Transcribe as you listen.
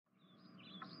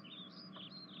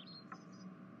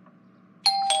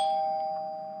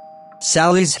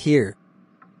Sally's here.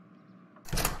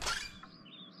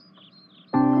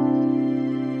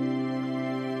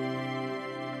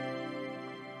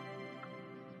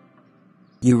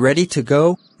 You ready to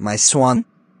go, my swan?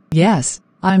 Yes,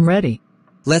 I'm ready.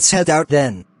 Let's head out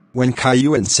then. When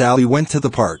Caillou and Sally went to the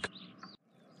park.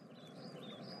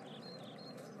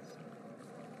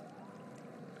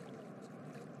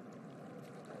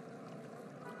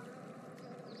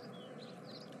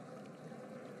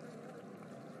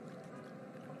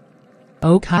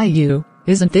 Oh Caillou,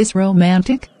 isn't this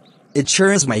romantic? It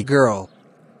sure is, my girl.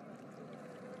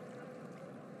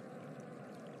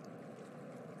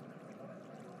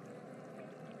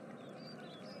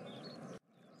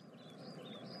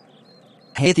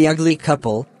 Hey, the ugly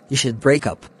couple, you should break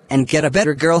up and get a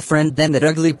better girlfriend than that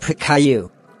ugly prick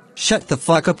Caillou. Shut the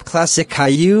fuck up, classic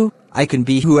Caillou. I can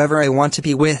be whoever I want to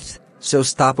be with, so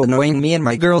stop annoying me and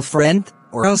my girlfriend,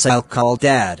 or else I'll call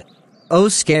Dad. Oh,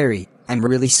 scary. I'm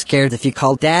really scared if you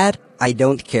call Dad. I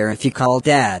don't care if you call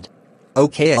Dad.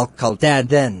 Okay, I'll call Dad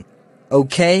then.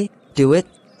 Okay, do it.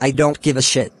 I don't give a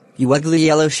shit, you ugly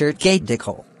yellow shirt gay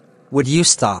dickhole. Would you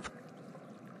stop?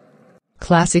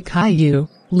 Classic Caillou,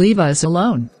 leave us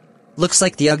alone. Looks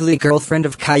like the ugly girlfriend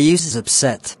of Caillou's is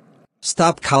upset.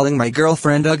 Stop calling my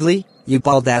girlfriend ugly, you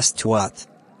bald-ass twat.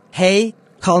 Hey,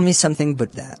 call me something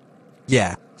but that.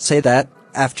 Yeah, say that,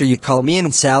 after you call me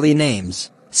and Sally names.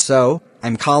 So,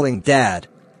 I'm calling Dad.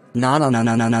 No,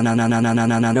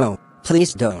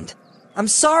 please don't. I'm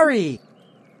sorry!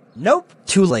 Nope,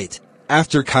 too late.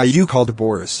 After Caillou called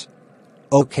Boris.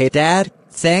 Okay, Dad,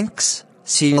 thanks.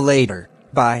 See you later.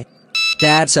 Bye.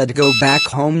 Dad said go back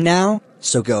home now,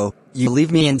 so go. You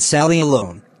leave me and Sally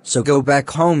alone, so go back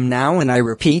home now, and I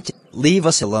repeat, leave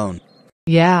us alone.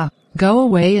 Yeah, go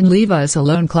away and leave us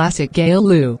alone, classic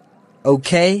Caillou.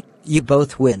 Okay, you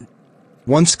both win.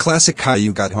 Once classic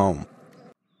Caillou got home.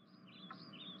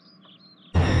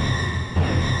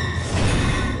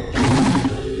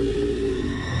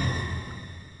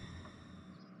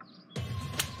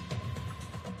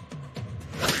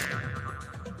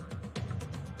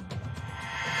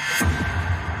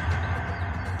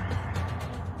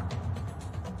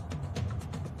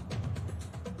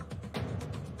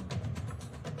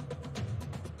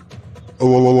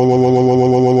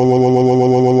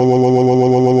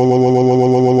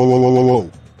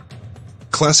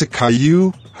 Classic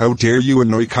Caillou, how dare you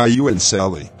annoy Caillou and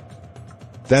Sally.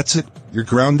 That's it, you're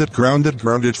grounded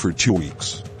for 2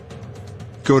 weeks.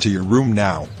 Go to your room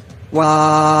now. Wah,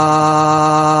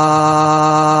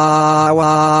 wah,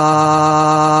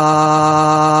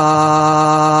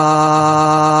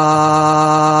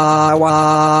 wah,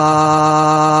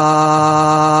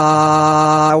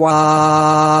 wah.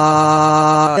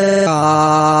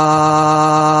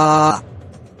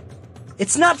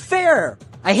 It's not fair!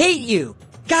 I hate you!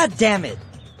 God damn it!